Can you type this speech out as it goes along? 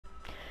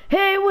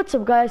Hey, what's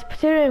up guys?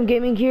 Potato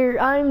Gaming here.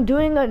 I'm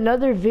doing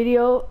another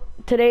video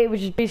today,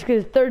 which is basically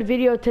the third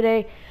video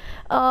today.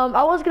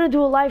 I was gonna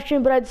do a live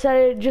stream, but I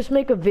decided to just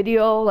make a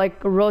video,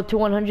 like a road to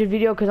 100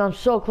 video, because I'm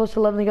so close to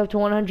leveling up to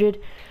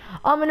 100.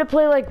 I'm gonna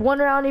play like one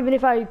round. Even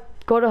if I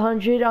go to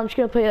 100, I'm just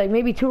gonna play like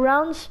maybe 2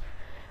 rounds.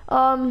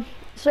 So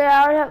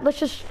yeah, let's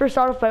just first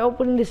start off by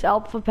opening this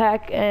alpha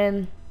pack,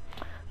 and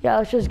yeah,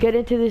 let's just get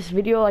into this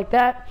video like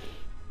that.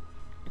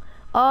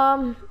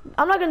 I'm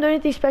not gonna do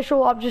anything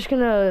special. I'm just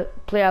gonna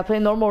play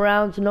normal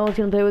rounds. No one's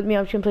gonna play with me.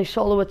 I'm just gonna play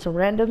solo with some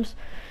randoms.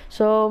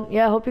 So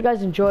yeah, I hope you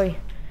guys enjoy.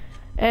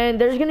 And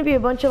there's gonna be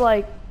a bunch of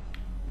like,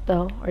 the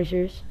hell? Are you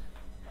serious?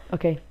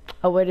 Okay,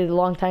 I waited a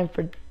long time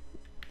for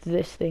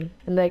this thing,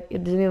 and like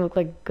it doesn't even look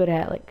like a good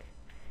hat. Like,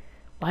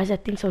 why is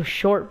that thing so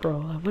short,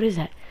 bro? What is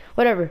that?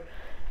 Whatever.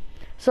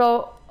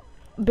 So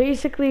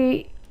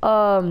basically,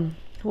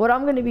 what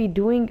I'm gonna be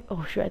doing,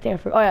 oh shoot, I think I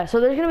forgot. Oh yeah,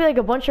 so there's gonna be like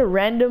a bunch of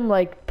random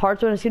like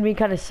parts when it's gonna be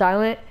kind of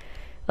silent,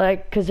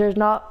 like cause there's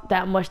not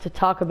that much to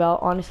talk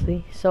about,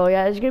 honestly. So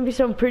yeah, there's gonna be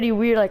some pretty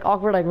weird, like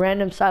awkward, like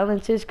random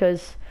silences,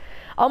 cause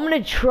I'm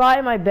gonna try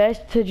my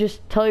best to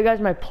just tell you guys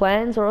my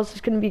plans, or else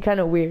it's gonna be kind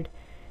of weird.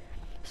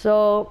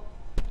 So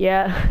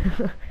yeah,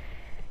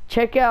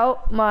 check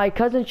out my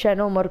cousin's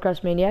channel,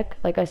 Motocross Maniac,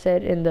 like I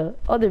said in the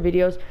other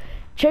videos.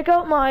 Check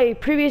out my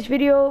previous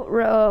video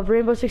of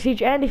Rainbow Six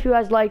Siege, and if you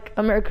guys like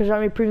America's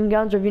Army Proving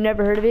Grounds, or if you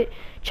never heard of it,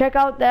 check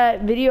out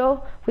that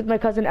video with my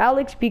cousin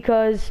Alex,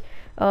 because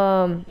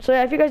so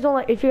yeah, if you guys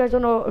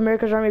don't know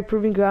America's Army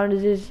Proving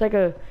Grounds is like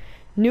a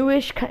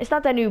newish, it's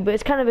not that new, but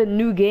it's kind of a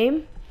new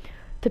game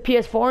to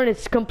PS4, and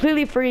it's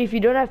completely free. If you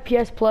don't have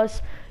PS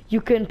Plus,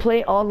 you can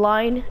play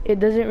online.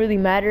 It doesn't really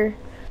matter.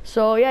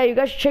 So yeah, you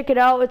guys should check it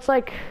out. It's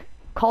like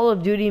Call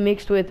of Duty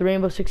mixed with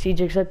Rainbow Six Siege,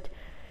 except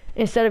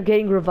instead of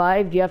getting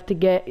revived, you have to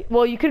get,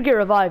 well, you could get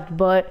revived,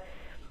 but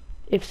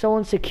if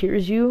someone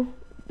secures you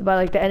by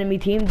like the enemy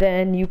team,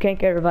 then you can't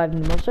get revived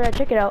anymore. So yeah,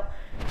 check it out.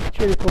 It's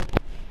really cool.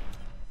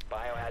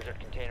 Biohazard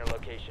container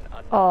location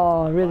unknown.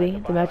 Oh, really?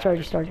 The match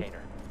already started.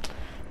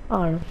 I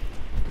don't know.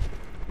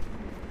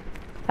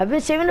 I've been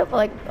saving up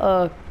like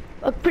a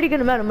pretty good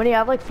amount of money. I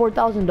have like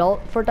 4,000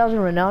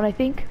 renown, I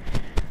think.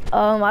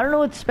 I don't know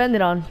what to spend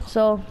it on,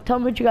 so tell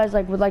me what you guys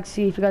would like to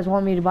see. If you guys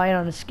want me to buy it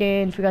on a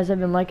skin, if you guys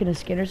have been liking a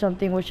skin or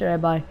something, what should I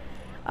buy?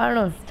 I don't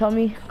know. Tell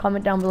me,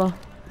 comment down below.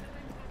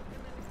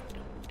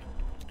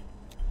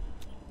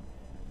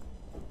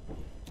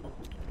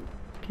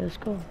 Okay, let's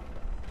go.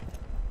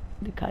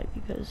 The kite,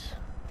 because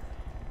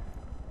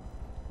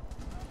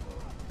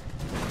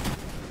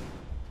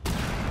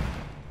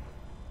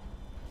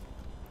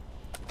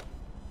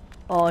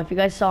oh, if you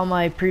guys saw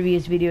my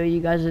previous video,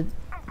 you guys would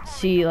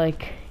see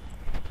like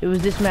it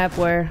was this map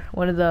where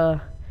one of the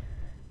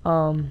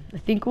I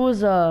think it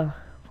was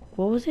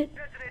what was it?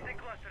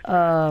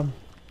 What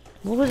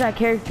was that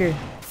character?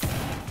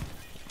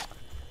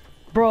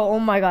 Bro, oh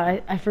my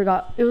god, I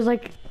forgot. It was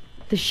like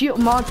the shield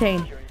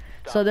Montaigne.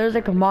 So there's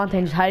like a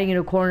Montaigne just hiding in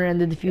a corner, and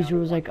the diffuser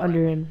was like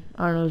under him.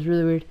 I don't know, it was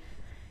really weird.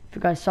 If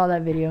you guys saw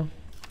that video,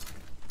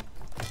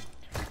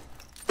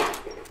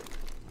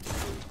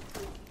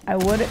 I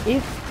would,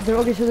 if there,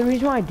 okay, so the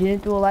reason why I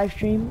didn't do a live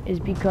stream is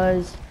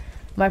because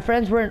my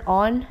friends weren't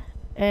on,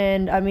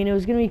 and I mean it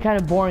was gonna be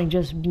kind of boring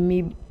just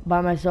me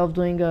by myself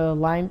doing a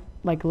live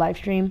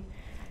stream.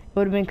 It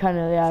would have been kind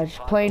of, yeah, just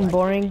plain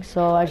boring.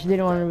 So I just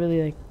didn't want to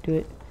really like do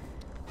it.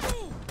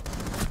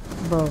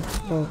 Bro.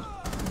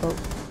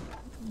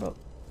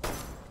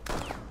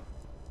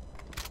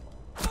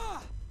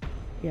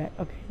 Yeah,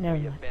 okay, never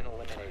mind.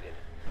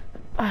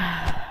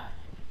 I'm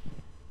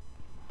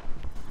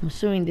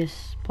assuming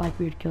this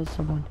Blackbeard killed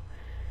someone.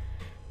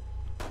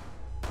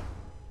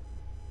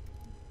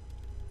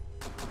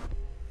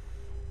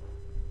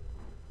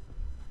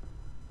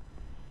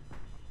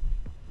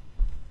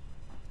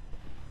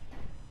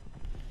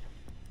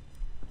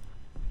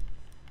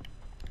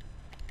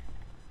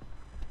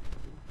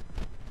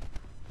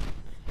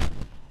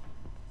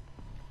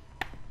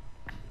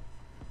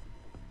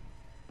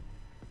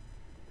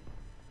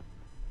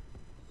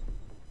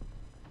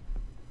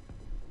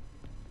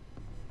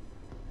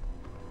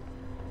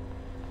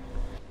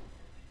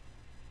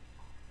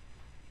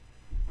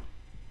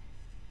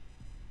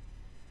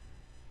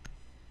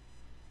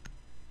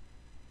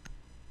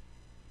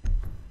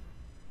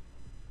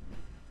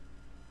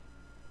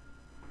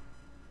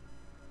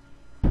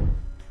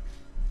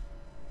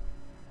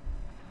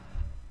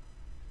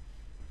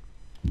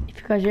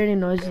 If you guys hear any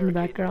noises in the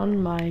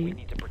background, my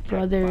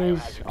brother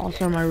is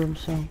also in my room,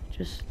 so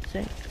just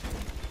say.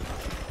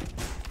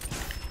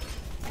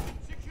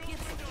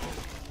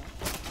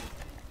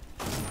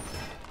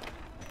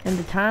 And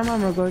the time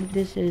I'm recording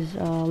this is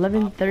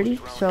 11:30,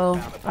 so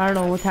I don't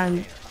know what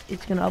time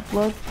it's gonna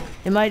upload.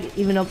 It might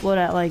even upload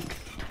at like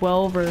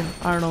 12, or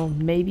I don't know,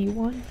 maybe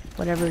 1,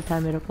 whatever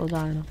time it uploads,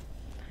 I don't know.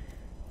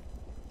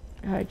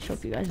 Alright, so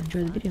hope you guys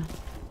enjoy the video.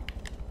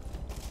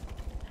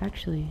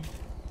 Actually,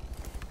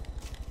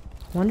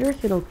 wonder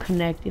if it'll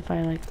connect if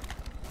I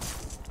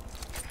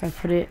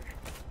put it.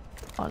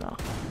 Oh no.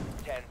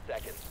 10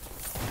 seconds.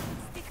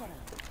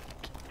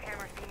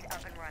 Camera feed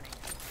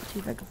See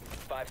if I can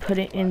 5 put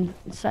it seconds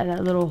left. inside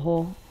that little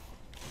hole.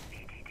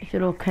 If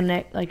it'll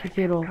connect, like if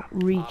it'll Op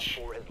reach.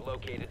 4 has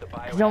located the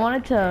Cause I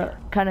wanted to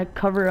kind of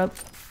cover up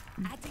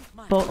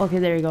both. Okay,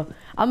 there you go.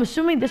 I'm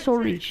assuming this will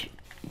reach.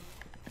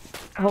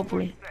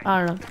 Hopefully.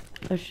 I don't know.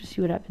 Let's just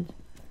see what happens.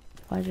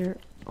 Why is there...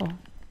 Oh.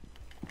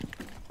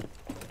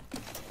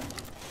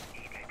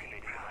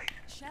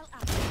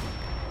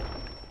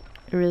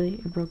 Really?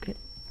 It broke it.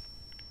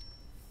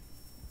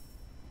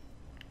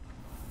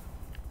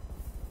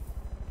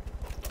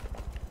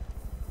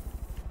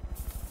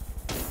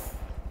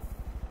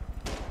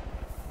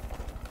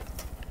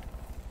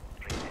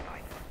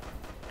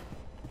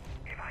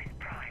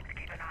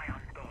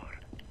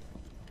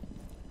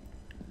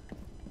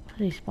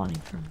 Where are they spawning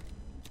from?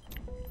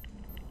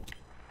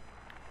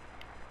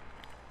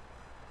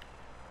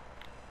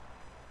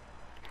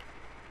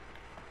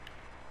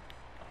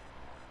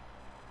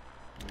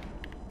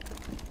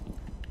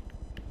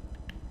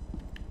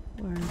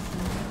 Where is that?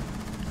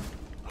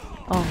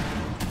 Oh.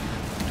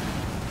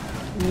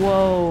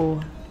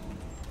 Whoa.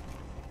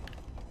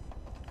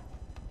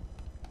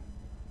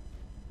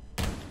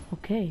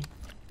 Okay.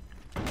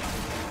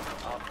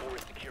 Op 4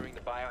 is securing the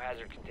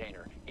biohazard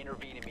container.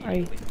 Intervene Are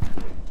you- immediately.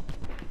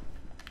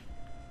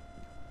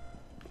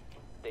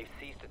 They've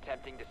ceased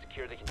attempting to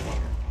secure the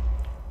container.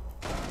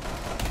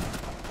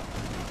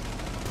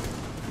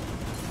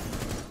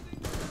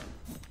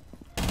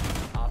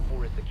 Op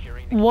 4 is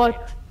securing the What?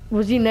 container.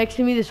 Was he next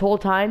to me this whole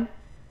time?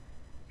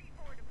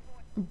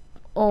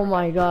 Oh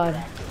my god.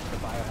 Access to the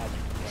biohazard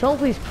container. Someone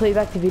please play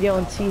back the video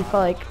and see if I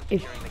like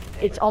if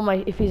it's on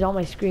my if he's on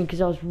my screen, because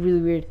that was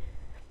really weird.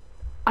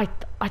 I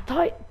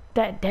thought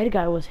that dead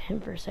guy was him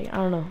for a second. I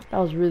don't know. That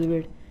was really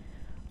weird.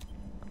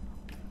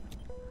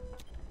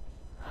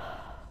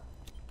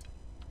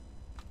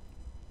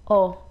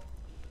 Oh.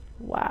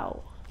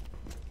 Wow.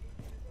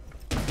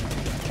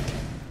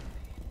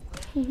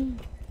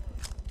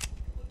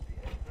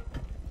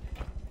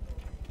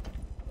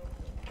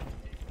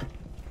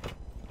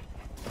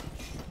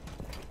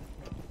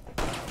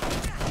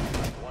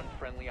 One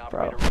friendly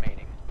Bro. operator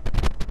remaining.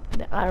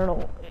 I don't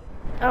know.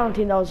 I don't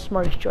think that was the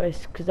smartest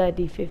choice, because that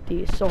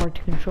D50 is so hard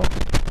to control.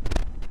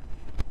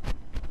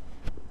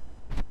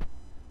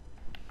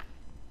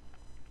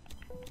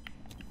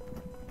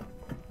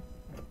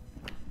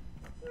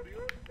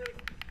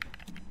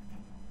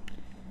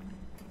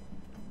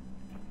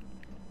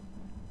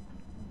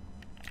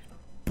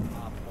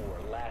 Op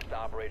 4, last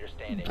operator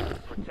standing.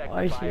 Protect Are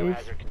the you serious?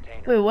 biohazard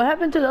container. Wait, what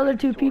happened to the other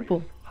two Victorious.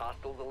 people?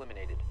 Hostiles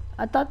eliminated.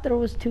 I thought there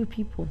was 2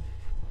 people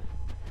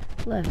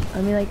left.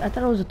 I mean, like, I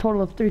thought it was a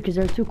total of 3, because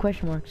there were 2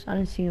 question marks. I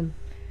didn't see them.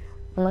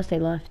 Unless they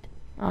left.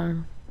 I don't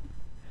know.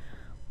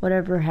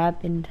 Whatever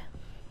happened.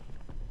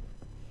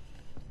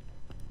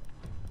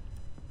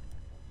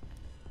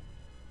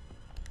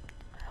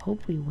 I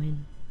hope we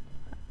win.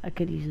 I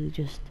could easily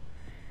just...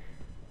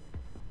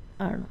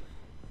 I don't know.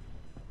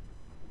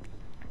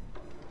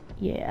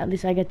 Yeah, at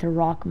least I get to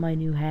rock my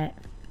new hat.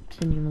 It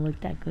didn't even look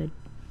that good.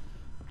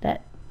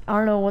 That... I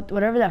don't know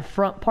whatever that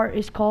front part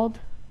is called.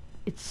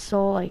 It's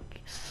so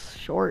like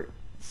short.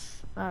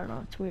 I don't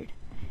know. It's weird.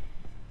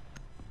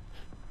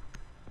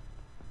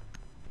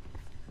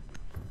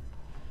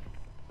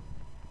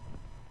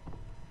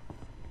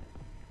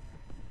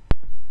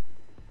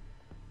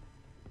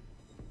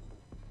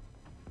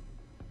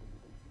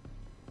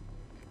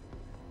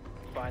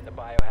 Find the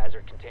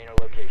biohazard container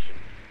location.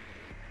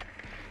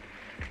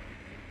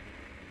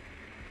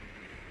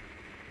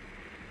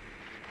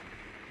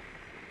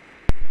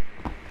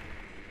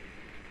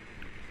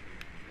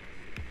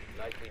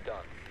 Nicely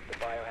done. The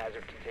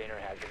biohazard container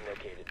has been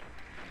located.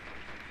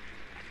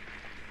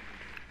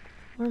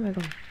 Where am I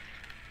going?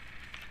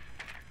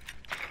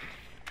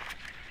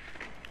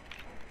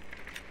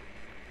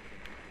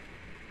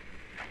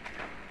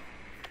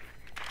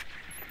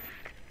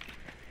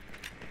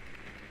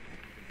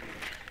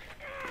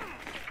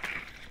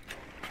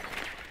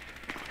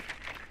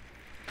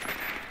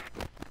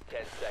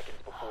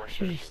 Before I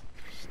should insertion.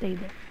 just stay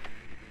there.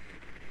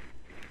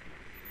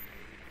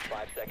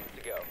 5 seconds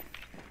to go.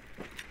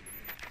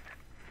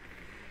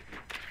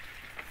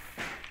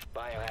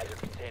 Biohazard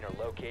container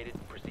located.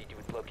 Proceed to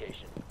its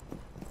location.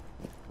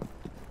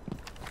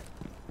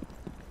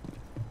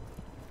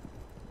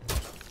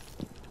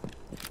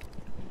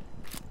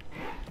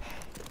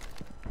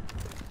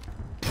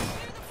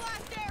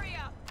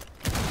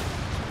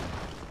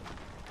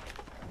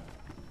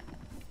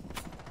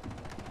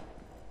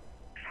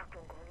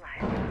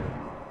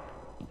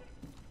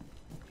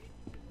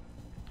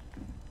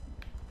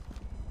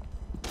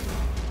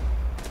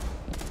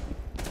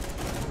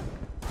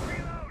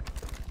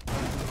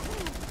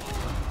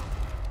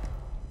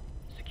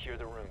 Secure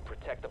the room.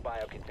 Protect the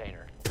bio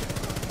container.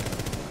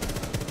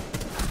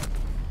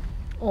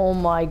 Oh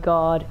my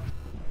god.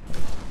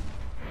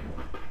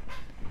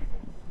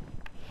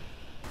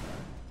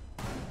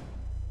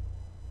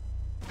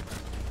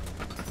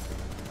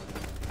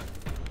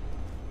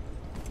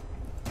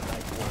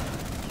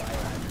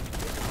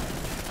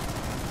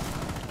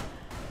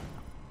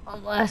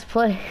 On last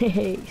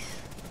place.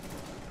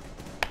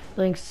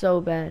 Feeling so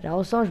bad. I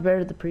was so much better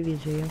than the previous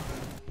video.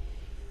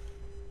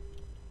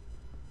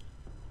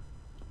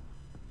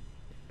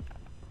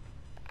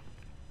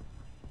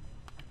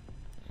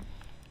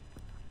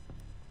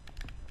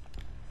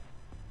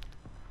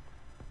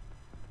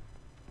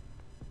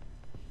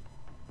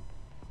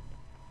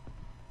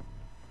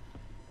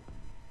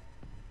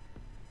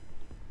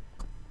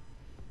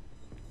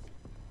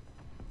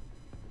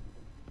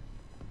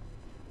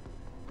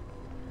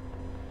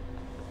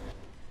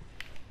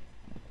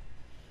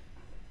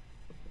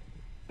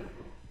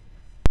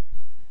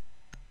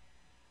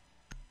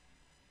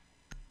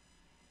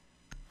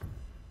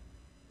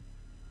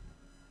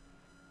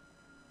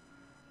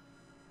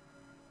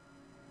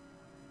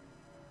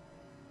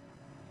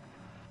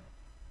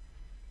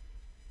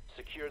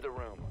 Secure the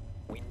room.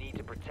 We need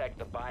to protect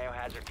the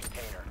biohazard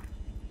container.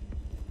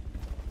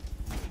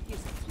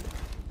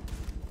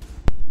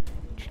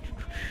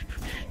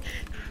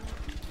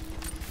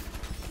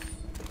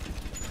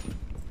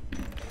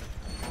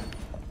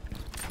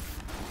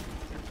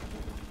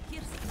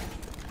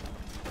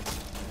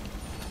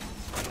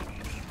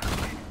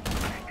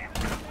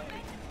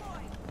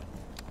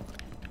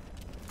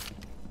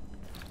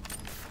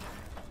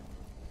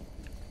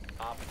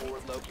 Op 4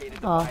 located the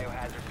biohazard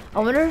container. I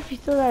wonder if he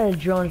still had a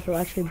drone, so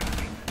I should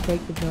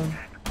take the drone.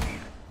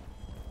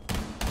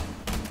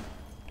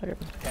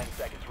 Whatever. 10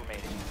 seconds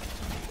remaining.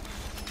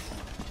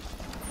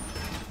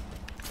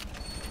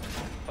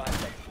 5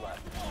 seconds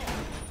left.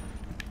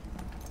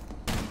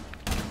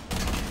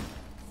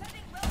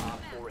 Op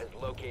 4 has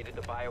located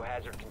the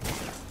biohazard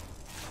container.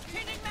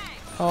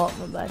 Oh,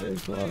 my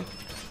battery's low.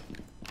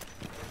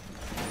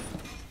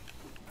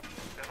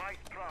 Device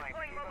prime.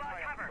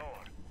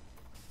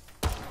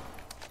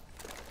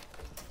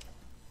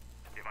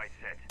 Device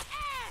set.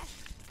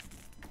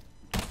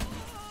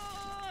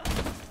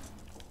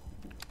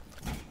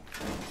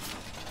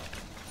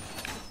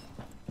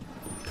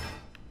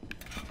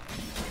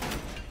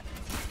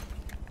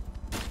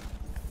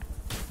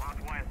 Smart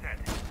wire set.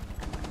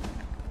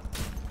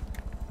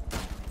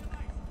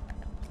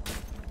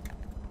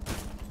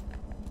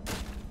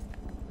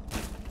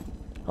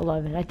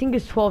 11. I think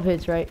it's 12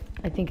 hits, right?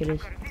 I think it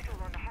is. Got a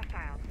visual on the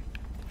hostiles.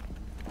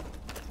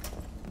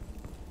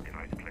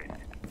 Device placed.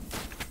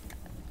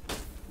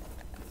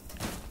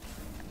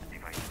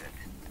 Device set.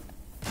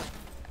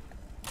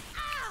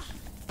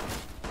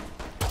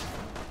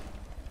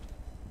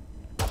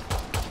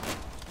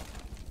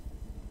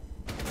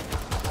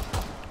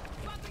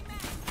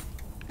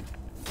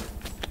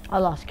 I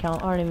lost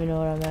count. I don't even know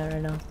what I'm at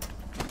right now.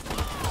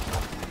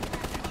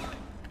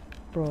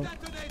 Bro.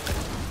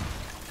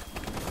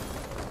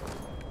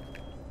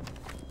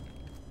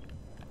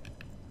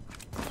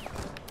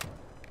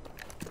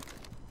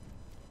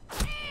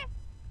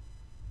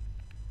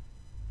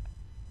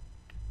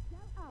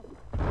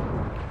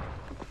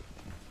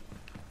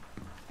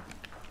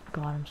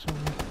 God, I'm so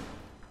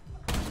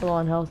low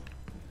on health.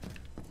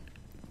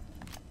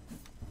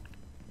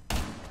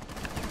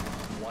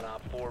 One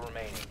Op 4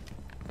 remaining.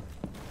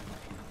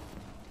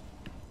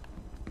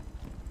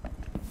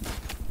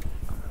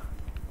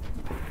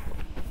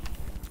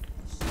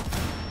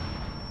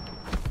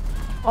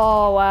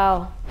 Oh,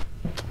 wow.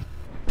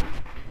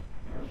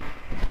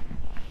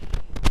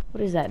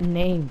 What is that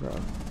name, bro?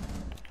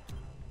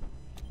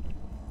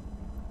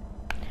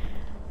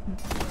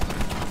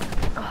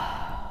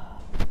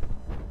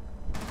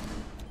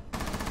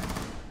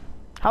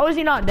 How is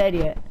he not dead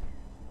yet?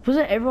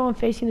 Wasn't everyone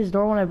facing this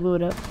door when I blew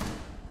it up?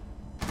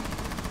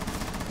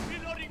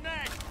 Reloading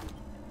mag.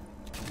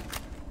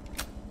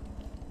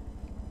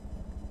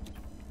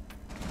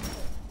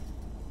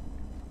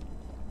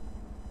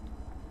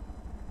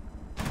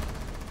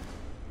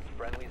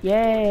 Friendly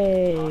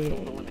Yay! Hostiles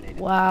eliminated.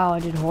 Wow, I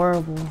did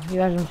horrible. You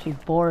guys must be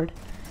bored.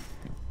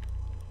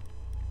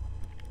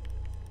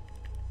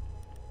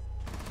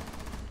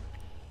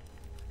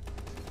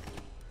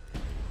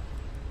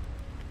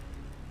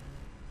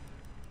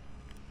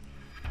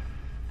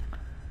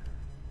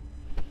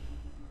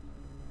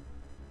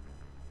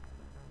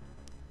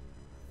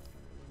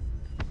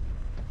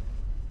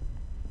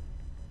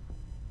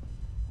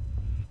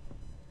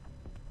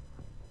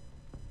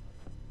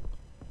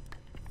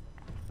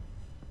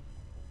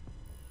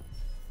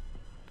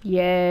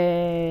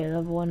 Yay,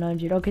 level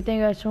 100. Okay, thank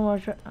you guys so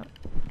much.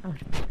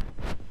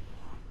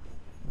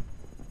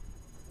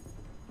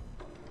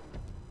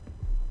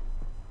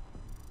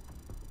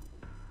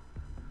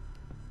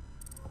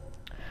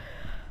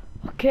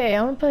 Okay,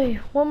 I'm gonna play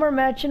one more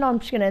match and I'm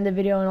just gonna end the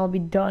video and I'll be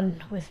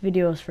done with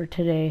videos for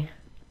today.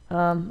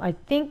 I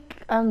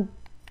think I'm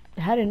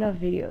had enough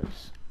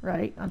videos,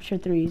 right? I'm sure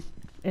 3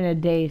 in a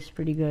day is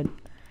pretty good.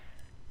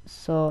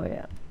 So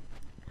yeah.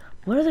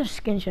 What other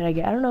skin should I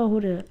get? I don't know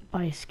who to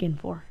buy a skin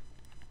for.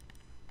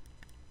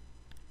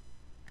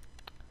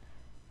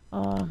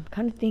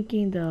 Kind of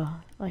thinking the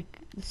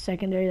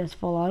secondary that's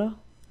full auto.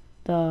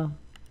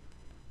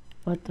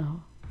 What the?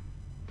 Oh,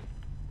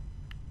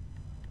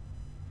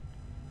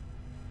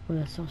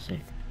 that's so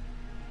sick.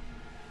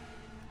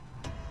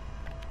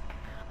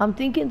 I'm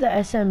thinking the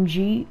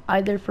SMG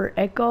either for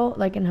Echo,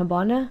 like in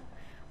Habana,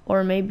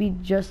 or maybe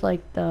just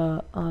like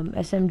the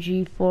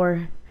SMG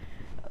for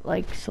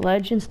like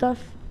Sledge and stuff.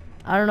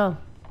 I don't know.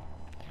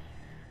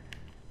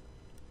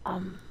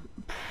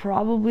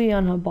 Probably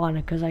on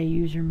Habana because I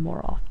use her more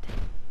often.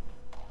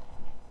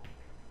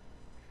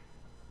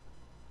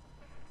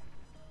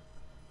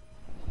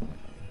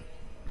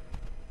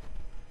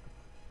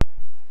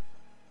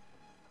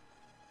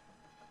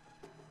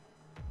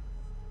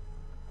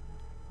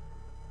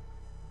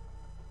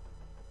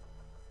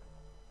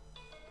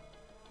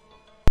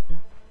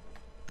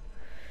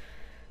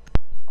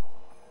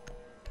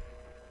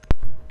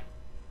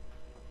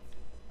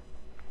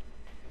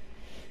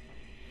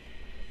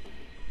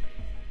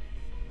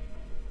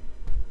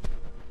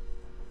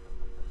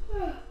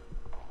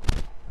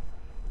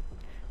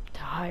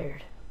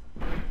 Tired.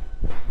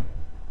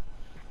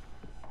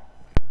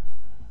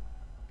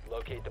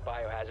 Locate the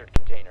biohazard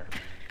container.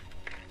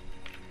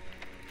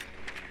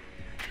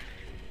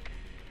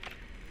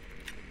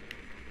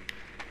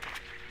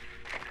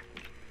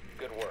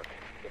 Good work.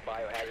 The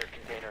biohazard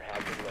container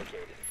has been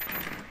located.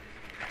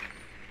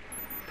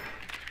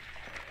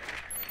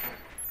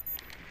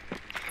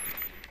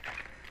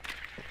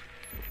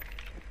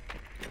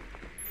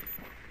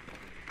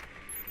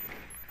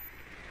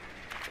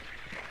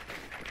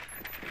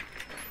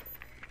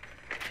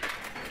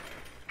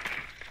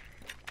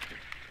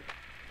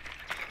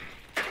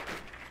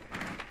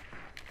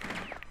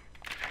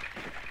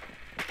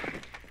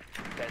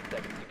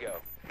 Seconds to go.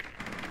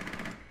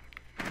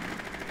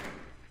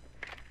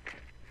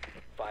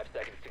 5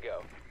 seconds to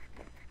go.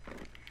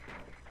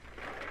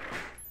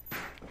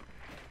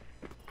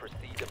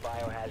 Proceed to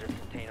biohazard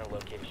container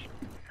location.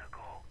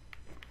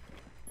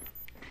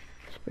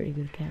 It's pretty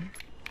good, Cam.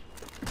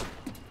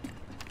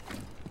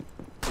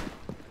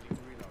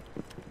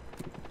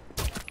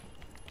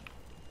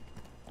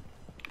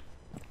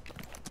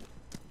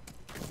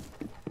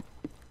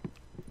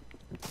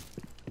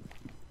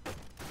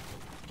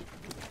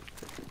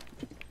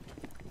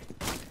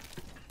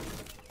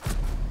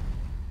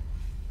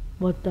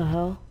 What the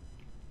hell?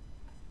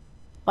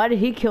 Why did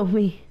he kill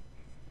me?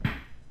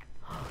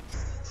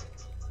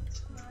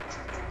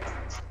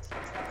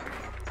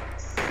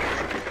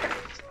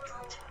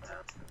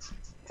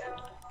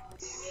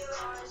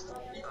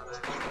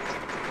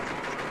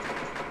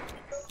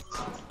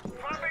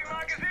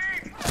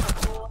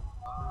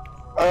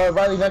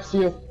 Riley, next to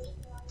you.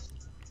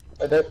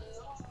 Right there.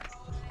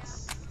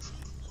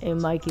 Hey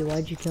Mikey,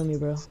 why'd you kill me,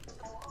 bro?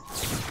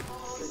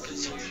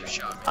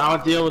 I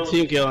don't deal with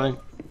team killing.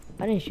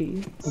 I didn't shoot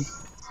you.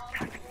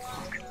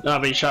 No,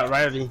 but you shot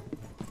Riley.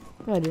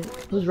 No, I didn't.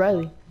 Who's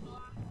Riley?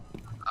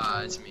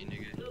 It's me,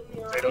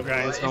 nigga. Fatal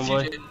Grinds, If you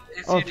homeboy. did,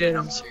 if Oh, you did,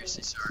 fatal. I'm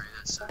seriously sorry.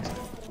 That sucks.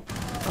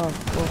 Oh,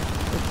 well,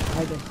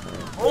 I guess.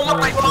 Oh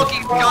my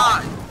fucking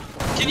god!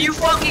 Can you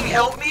fucking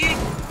help me?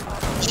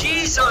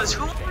 Jesus,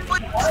 who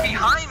is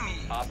behind me?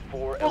 Op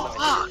 4 Oh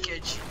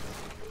eliminated.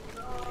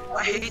 fuck!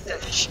 I hate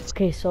that shit.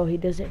 Okay, so he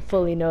doesn't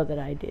fully know that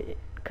I did it.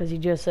 Because he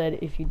just said,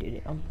 if you did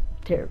it, I'm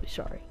terribly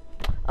sorry.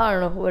 I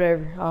don't know,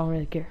 whatever. I don't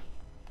really care.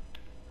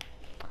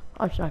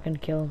 I'm just not gonna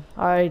kill him.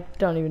 I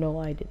don't even know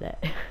why I did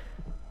that.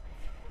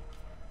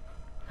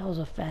 That was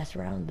a fast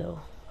round, though.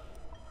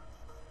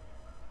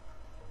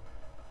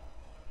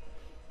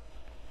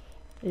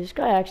 Is this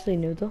guy actually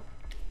new, though?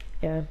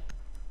 Yeah.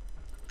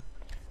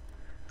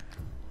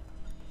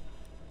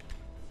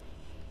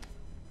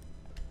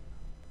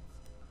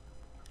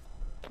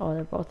 Oh,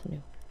 they're both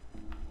new.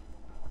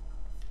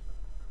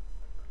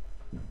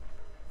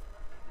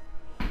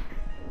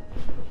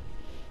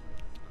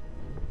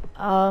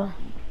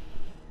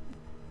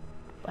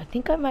 I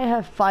think I might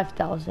have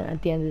 5,000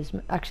 at the end of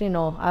this. Actually,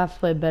 no, I have to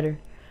play better.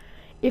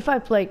 If I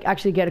play,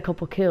 actually get a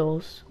couple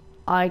kills,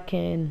 I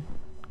can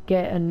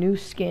get a new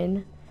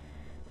skin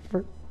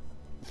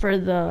for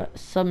the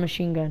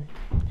submachine gun.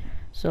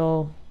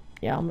 So,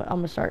 yeah, I'm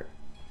gonna start.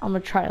 I'm gonna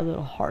try a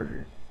little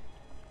harder,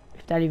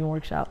 if that even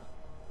works out.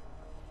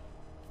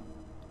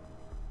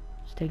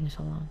 It's taking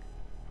so long.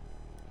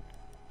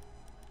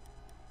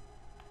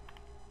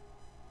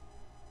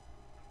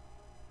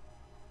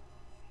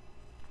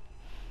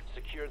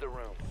 Secure the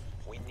room.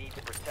 We need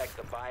to protect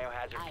the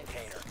biohazard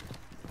container.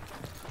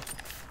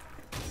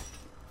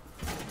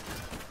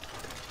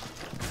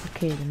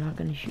 Okay, they're not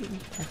gonna shoot me.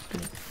 That's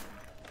good.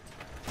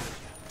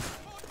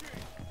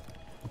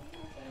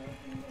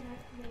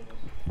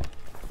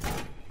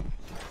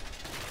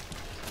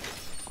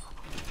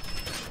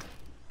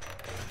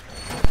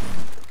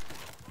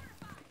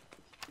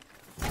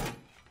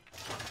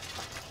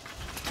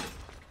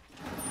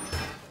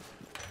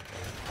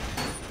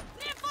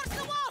 Reinforce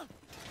the wall!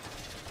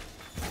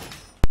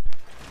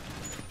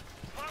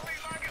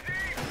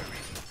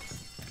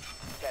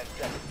 10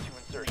 seconds to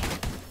insertion.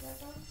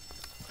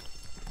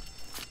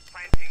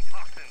 Planting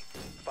toxin.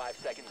 5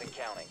 seconds and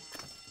counting.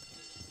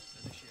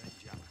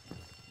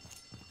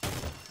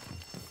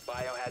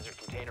 Biohazard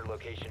container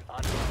location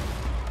unknown.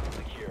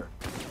 Secure.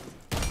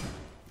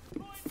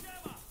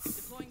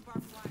 Deploying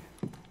barbed wire.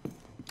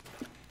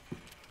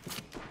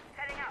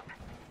 Setting up.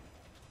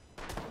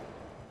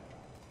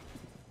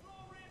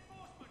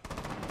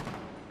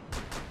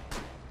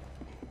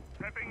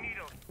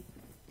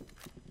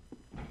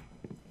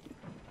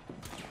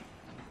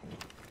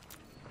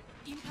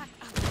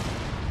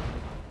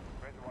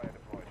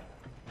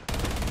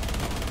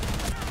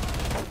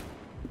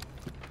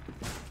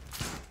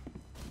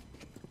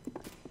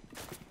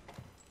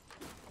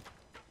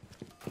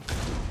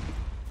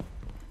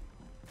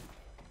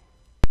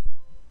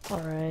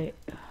 Alright.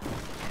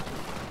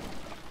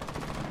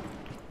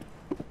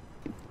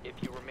 If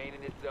you remain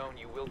in this zone,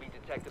 you will be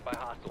detected by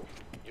hostiles.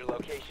 Your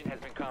location has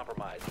been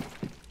compromised.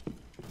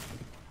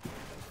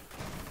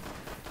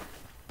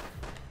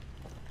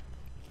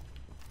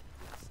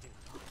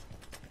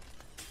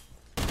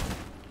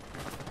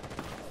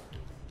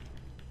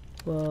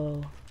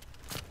 Whoa.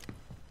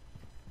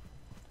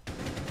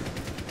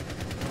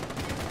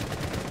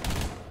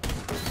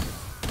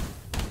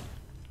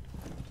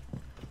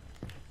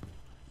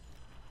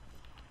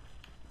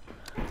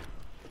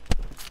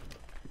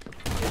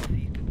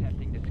 Cease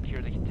attempting to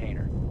secure the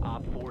container.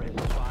 Op 4 has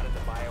spotted the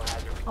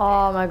biohazard container.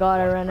 Oh my god,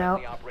 I One ran out.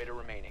 friendly operator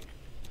remaining.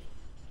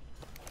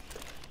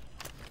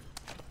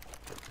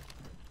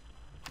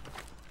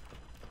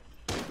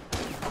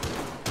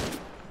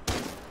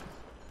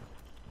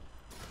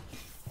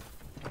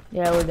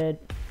 Yeah, we're dead.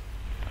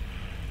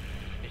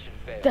 Mission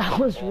failed. That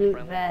was All really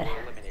friendlies bad.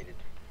 were eliminated.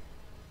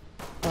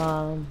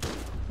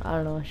 I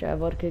don't know, should I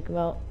vote to kick him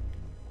out?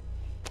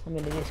 I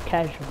mean, it is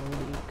casual, what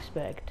do you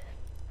expect?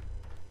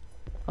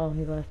 Oh,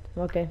 he left.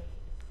 Okay.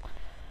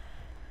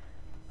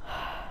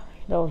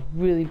 That was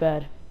really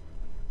bad.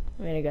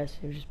 I mean, I guess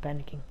he was just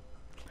panicking.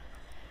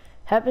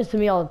 Happens to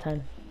me all the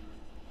time.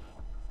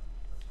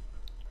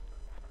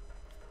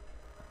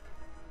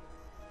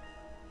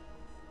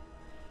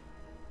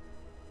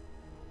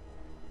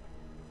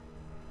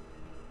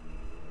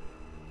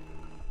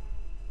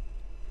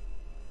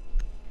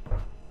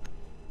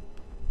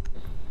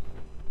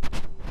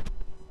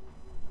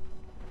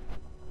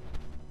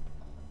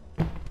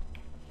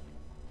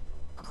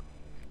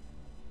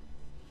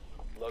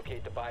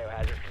 Locate the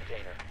biohazard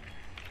container.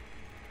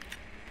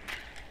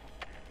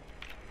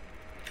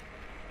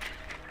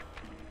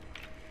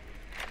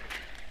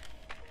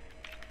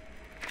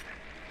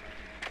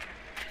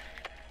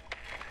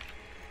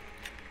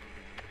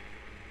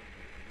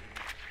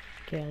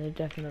 Okay, they're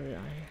definitely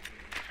not here.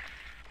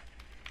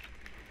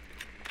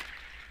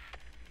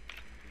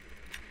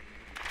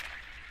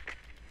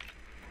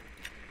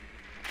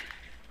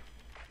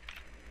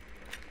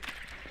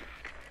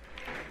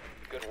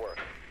 Good work.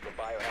 The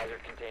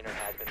biohazard container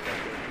has been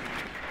located.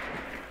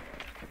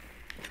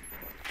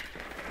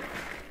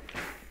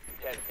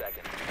 10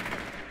 seconds.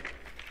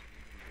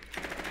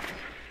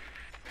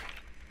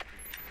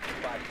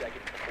 5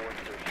 seconds before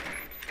insertion.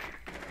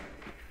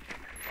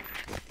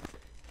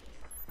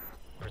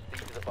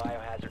 Proceed to the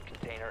biohazard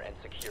container and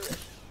secure it.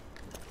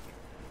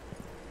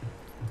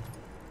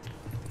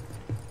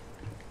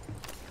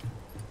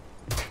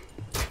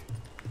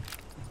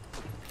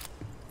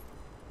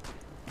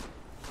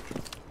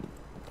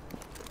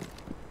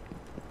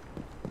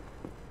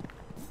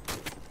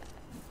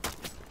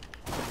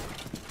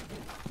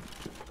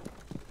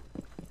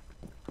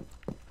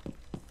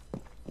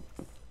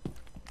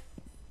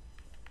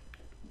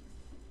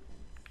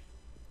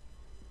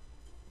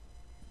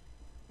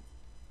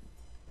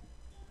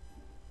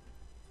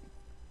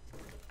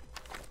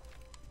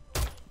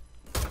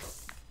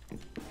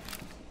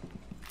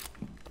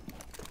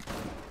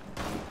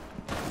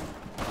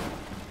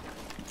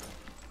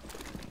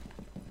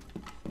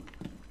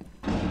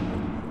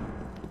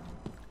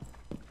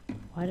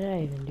 Why did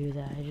I even do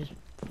that? I just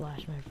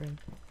flashed my friend.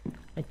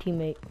 My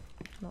teammate.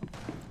 No.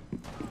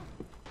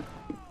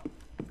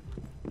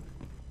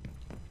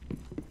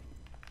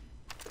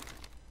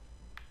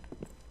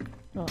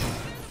 Oh.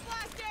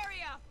 Blast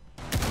area!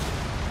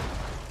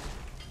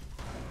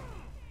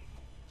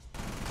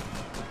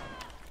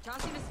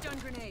 Tossing a stun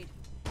grenade.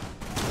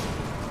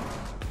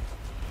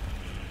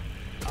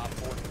 Op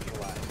 4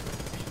 neutralized.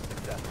 Mission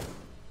successful.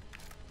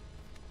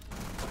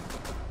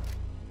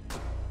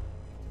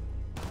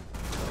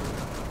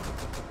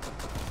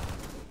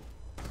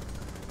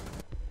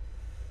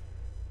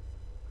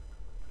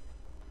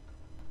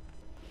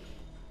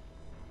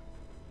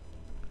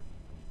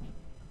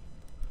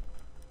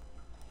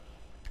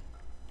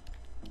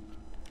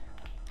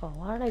 Oh,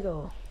 why did I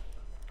go?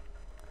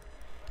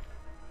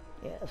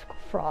 Yeah, let's go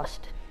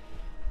Frost.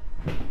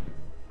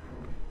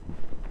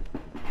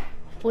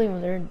 Hopefully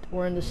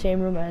we're in the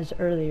same room as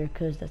earlier,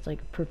 because that's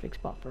like a perfect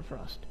spot for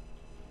Frost.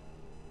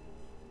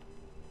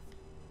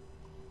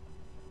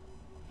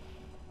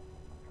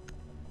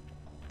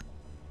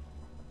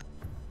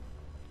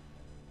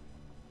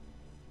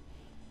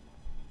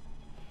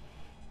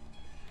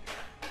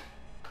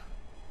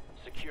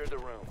 Secure the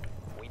room.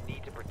 We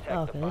need to protect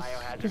Okay, the this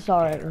biohazard is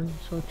alright container. room,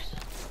 so it's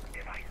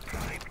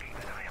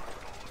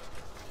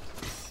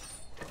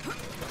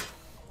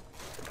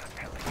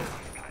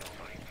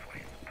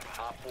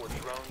Op 4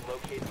 drone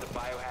locates the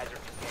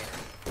biohazard container.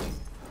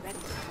 Ready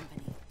for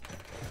company.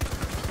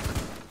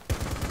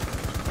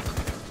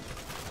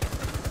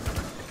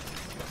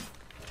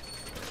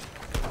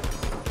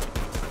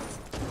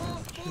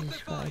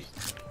 Jesus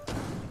Christ.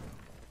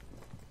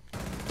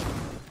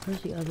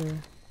 Where's the other?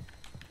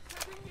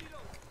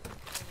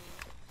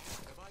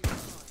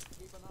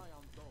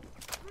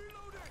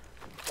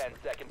 10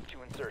 seconds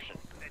to insertion.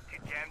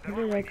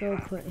 Where did I go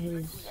put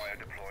his?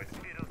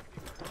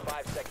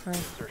 5 seconds to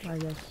insertion. I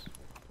guess.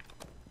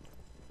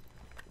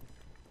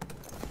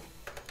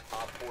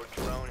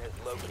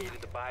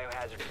 located the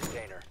biohazard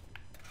container.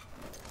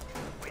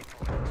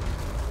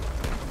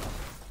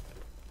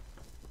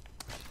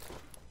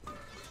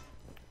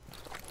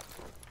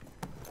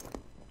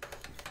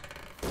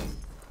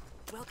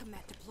 Welcome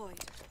mat deployed.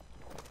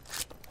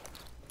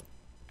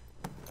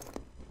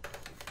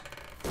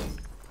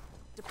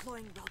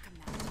 Deploying welcome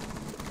mat.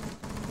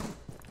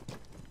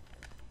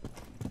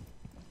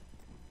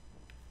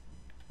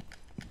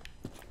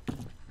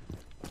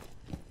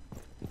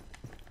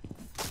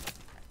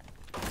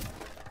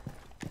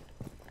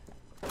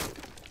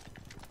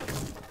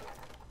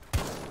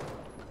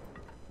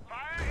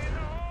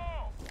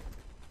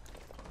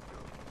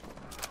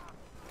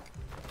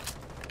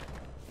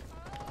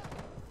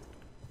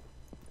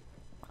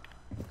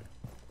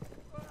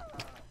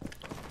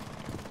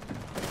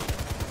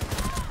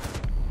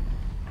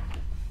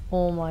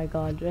 Oh my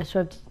god, that's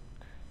what.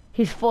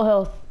 He's full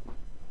health.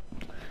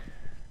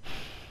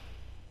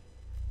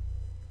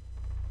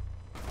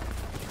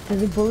 Cause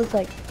the bullets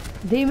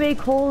they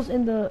make holes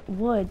in the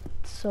wood,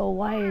 so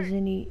why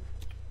didn't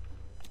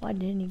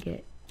he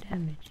get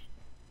damaged?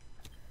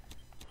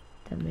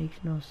 That makes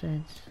no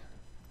sense.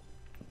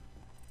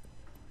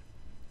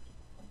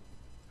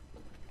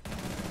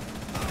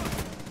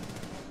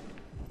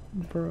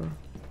 Bro.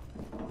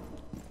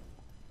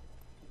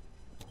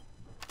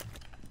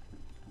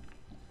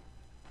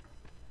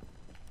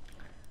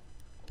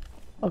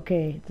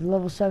 Okay, the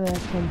level 7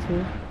 has 10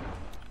 too.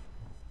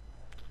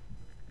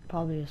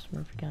 Probably a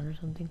Smurf account or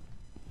something.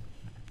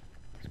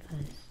 This guy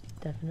is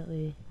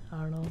definitely, I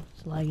don't know,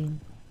 it's lagging.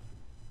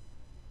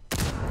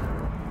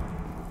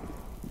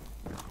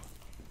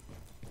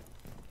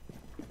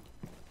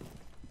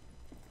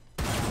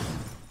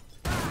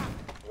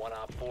 One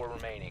op 4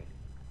 remaining.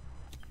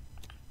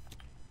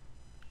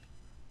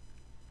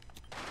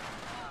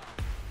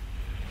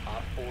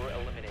 Op 4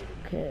 eliminated.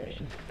 Okay.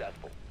 Mission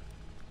successful.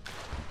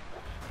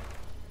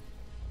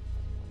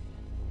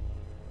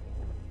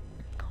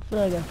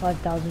 Hopefully I got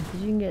 5,000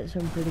 because you can get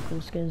some pretty cool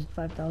skins at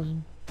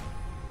 5,000.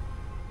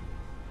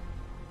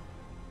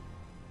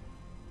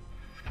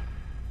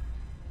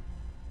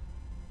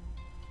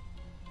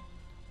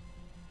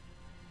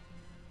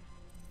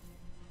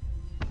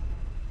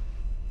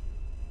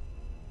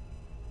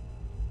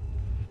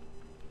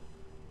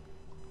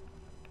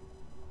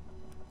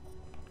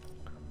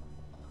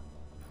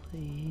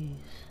 Please.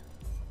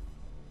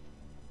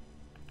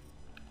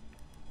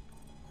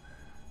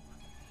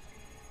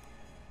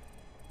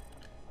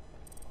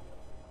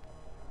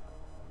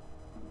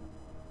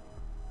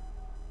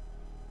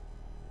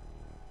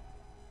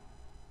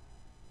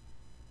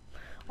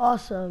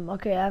 Awesome.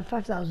 Okay, I have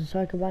 5,000, so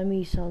I can buy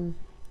me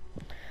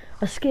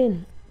a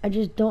skin. I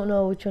just don't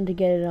know which one to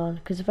get it on,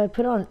 because if I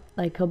put on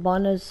like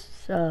Hibana's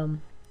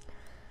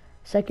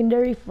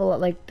secondary for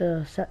like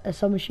the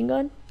submachine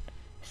gun,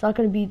 it's not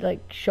gonna be like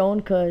shown,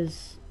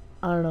 because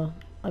I don't know.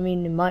 I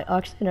mean, in my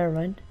actually, never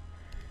mind.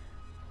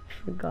 I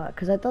forgot,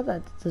 because I thought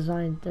that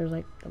design, there's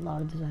like a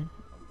lot of design.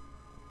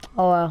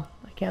 Oh wow,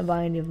 I can't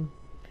buy any of them.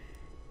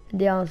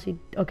 They honestly,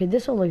 okay,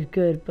 this one looks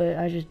good, but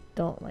I just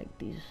don't like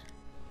these.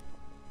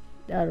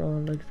 That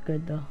one looks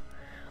good though.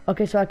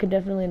 Okay, so I could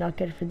definitely not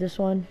get it for this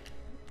one.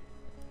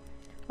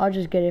 I'll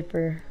just get it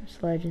for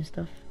Sledge and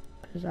stuff,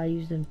 because I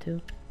use them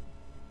too.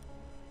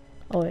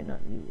 Oh wait, not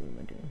you, what am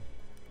I doing?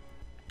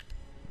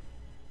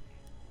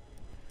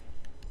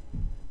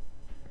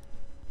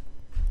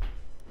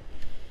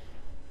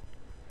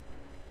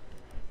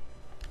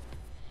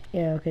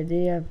 Yeah, okay,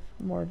 they have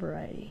more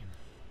variety.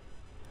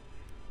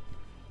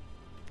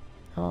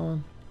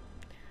 But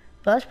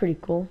that's pretty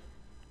cool.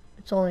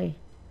 It's only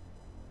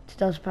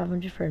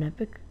 2,500 for an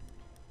epic.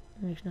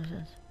 That makes no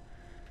sense.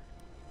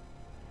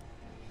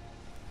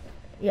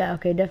 Yeah,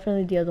 okay,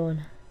 definitely the other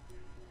one.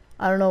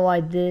 I don't know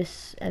why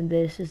this and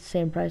this is the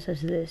same price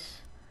as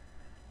this.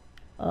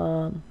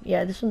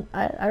 Yeah, this one,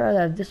 I'd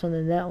rather have this one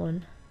than that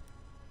one.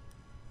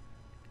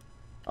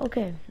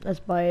 Okay, let's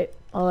buy it.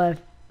 I'll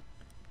have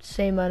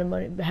same amount of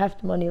money,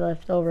 half the money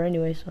left over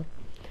anyway, so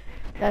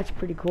that's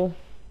pretty cool.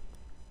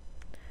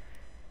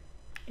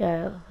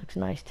 Yeah, it looks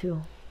nice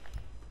too.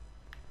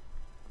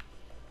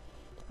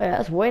 Oh, yeah,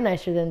 that's way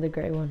nicer than the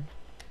gray one.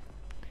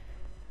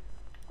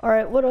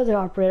 Alright, what other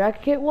operator? I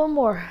could get one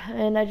more,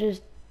 and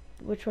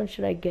which one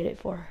should I get it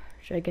for?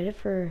 Should I get it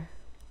for,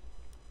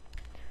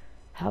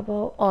 how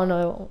about, oh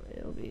no,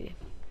 it'll be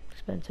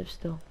expensive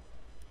still.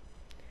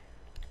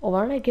 Oh,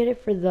 why don't I get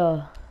it for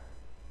the,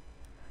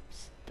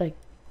 like,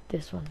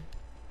 this one?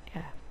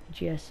 Yeah,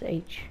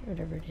 GSH,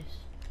 whatever it is.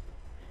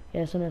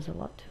 Yeah, this one has a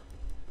lot too.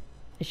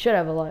 It should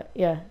have a lot.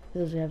 Yeah, it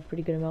does have a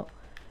pretty good amount.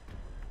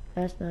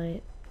 That's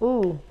nice.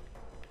 Ooh.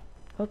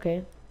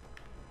 Okay.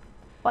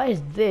 Why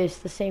is this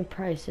the same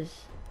price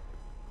as?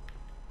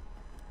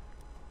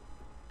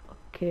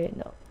 Okay,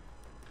 no.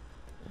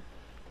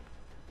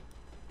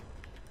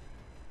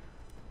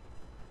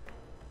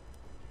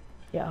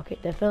 Yeah, okay,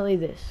 definitely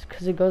this,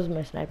 because it goes with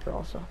my sniper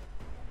also.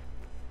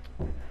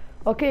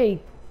 Okay,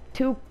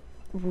 2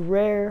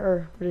 rare,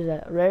 or what is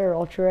that? Rare or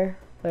ultra rare?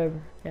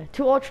 Whatever. Yeah,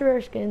 2 ultra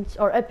rare skins,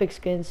 or epic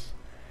skins,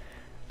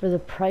 For the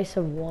price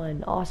of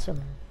one.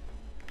 Awesome.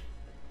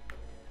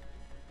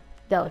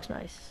 That looks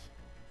nice.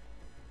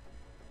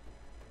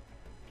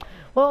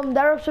 Well,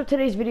 that wraps up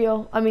today's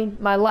video. I mean,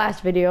 my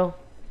last video.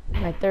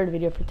 My third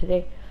video for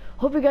today.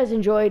 Hope you guys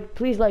enjoyed.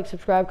 Please like,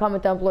 subscribe,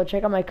 comment down below.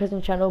 Check out my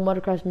cousin's channel,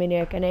 Motocross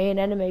Maniac, and A&N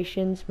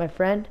Animations, my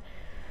friend.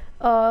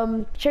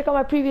 Check out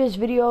my previous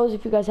videos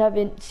if you guys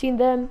haven't seen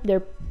them.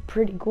 They're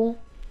pretty cool.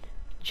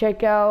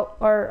 Check out,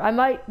 or I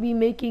might be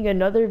making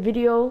another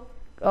video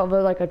of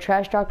like a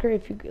trash talker,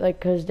 if you like,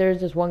 because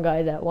there's this one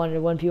guy that wanted to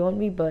 1v1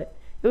 me, but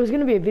it was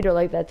gonna be a video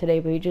like that today,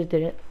 but he just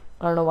didn't.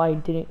 I don't know why he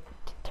didn't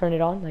turn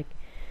it on. Like,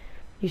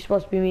 he's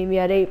supposed to be meeting me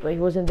at 8, but he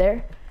wasn't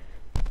there.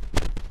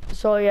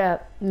 So yeah,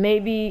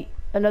 maybe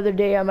another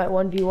day I might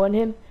 1v1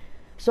 him.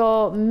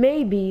 So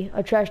maybe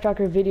a trash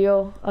talker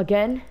video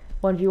again,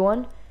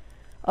 1v1.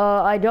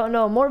 I don't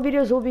know. More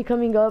videos will be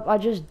coming up. I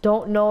just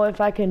don't know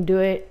if I can do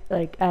it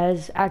like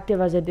as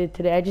active as I did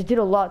today. I just did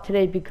a lot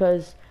today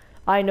because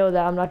I know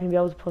that I'm not going to be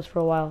able to post for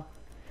a while.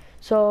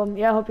 So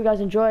yeah, I hope you guys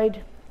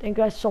enjoyed. Thank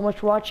you guys so much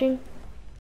for watching.